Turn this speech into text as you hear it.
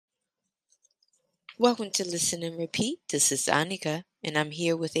Welcome to Listen and Repeat. This is Annika, and I'm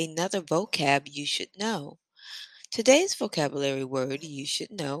here with another vocab you should know. Today's vocabulary word you should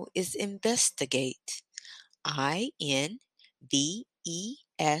know is investigate. INVESTIGATE.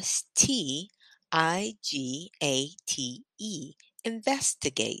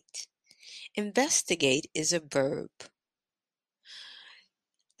 Investigate. Investigate is a verb.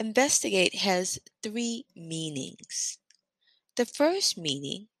 Investigate has three meanings. The first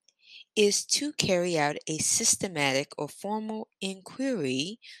meaning is to carry out a systematic or formal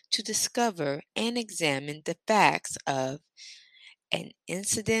inquiry to discover and examine the facts of an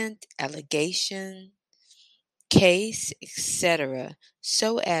incident, allegation, case, etc.,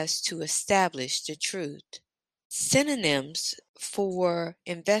 so as to establish the truth. Synonyms for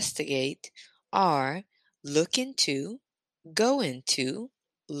investigate are look into, go into,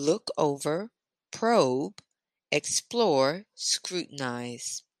 look over, probe, explore,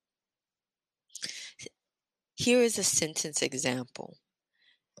 scrutinize. Here is a sentence example.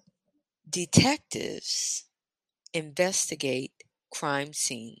 Detectives investigate crime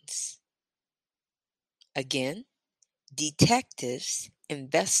scenes. Again, detectives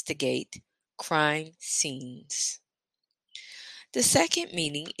investigate crime scenes. The second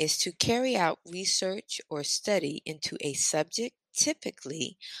meaning is to carry out research or study into a subject,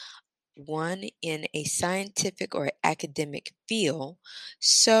 typically one in a scientific or academic field,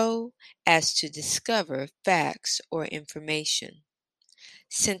 so as to discover facts or information.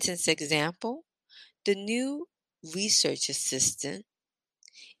 Sentence example. The new research assistant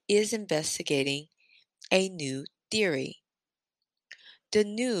is investigating a new theory. The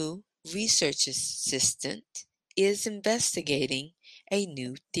new research assistant is investigating a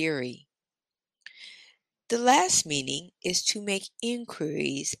new theory. The last meaning is to make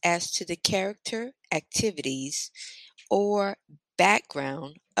inquiries as to the character, activities, or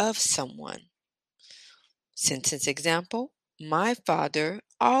background of someone. Sentence example. My father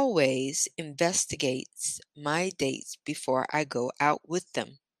always investigates my dates before I go out with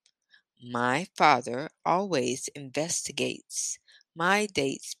them. My father always investigates my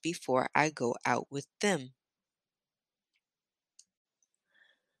dates before I go out with them.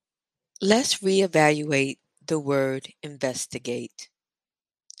 Let's reevaluate the word investigate.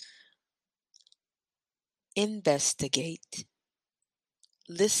 Investigate.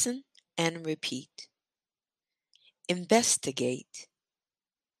 Listen and repeat. Investigate.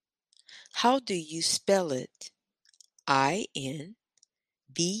 How do you spell it? INVESTIGATE.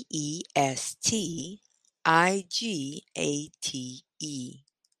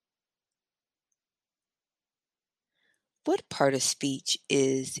 What part of speech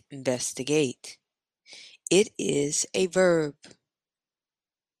is investigate? It is a verb.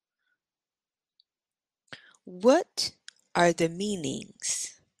 What are the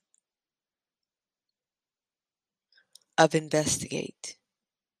meanings of investigate?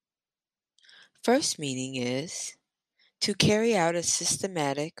 First meaning is to carry out a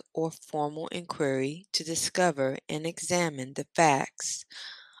systematic or formal inquiry to discover and examine the facts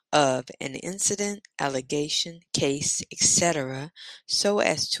of an incident, allegation, case, etc., so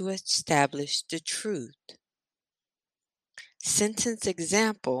as to establish the truth. Sentence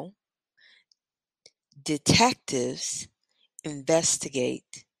example. Detectives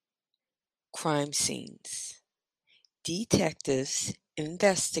investigate crime scenes. Detectives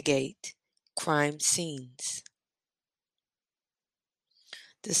investigate crime scenes.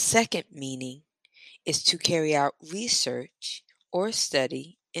 The second meaning is to carry out research or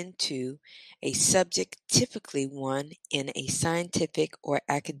study into a subject, typically one in a scientific or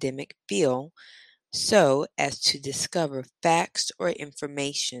academic field, so as to discover facts or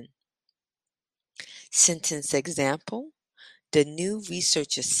information. Sentence example. The new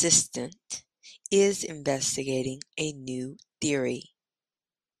research assistant is investigating a new theory.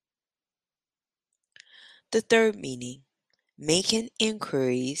 The third meaning, making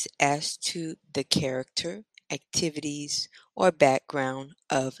inquiries as to the character, activities, or background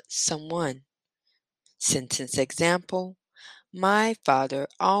of someone. Sentence example. My father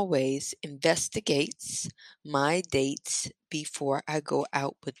always investigates my dates before I go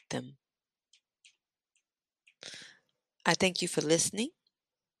out with them. I thank you for listening.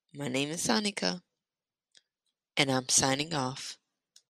 My name is Annika, and I'm signing off.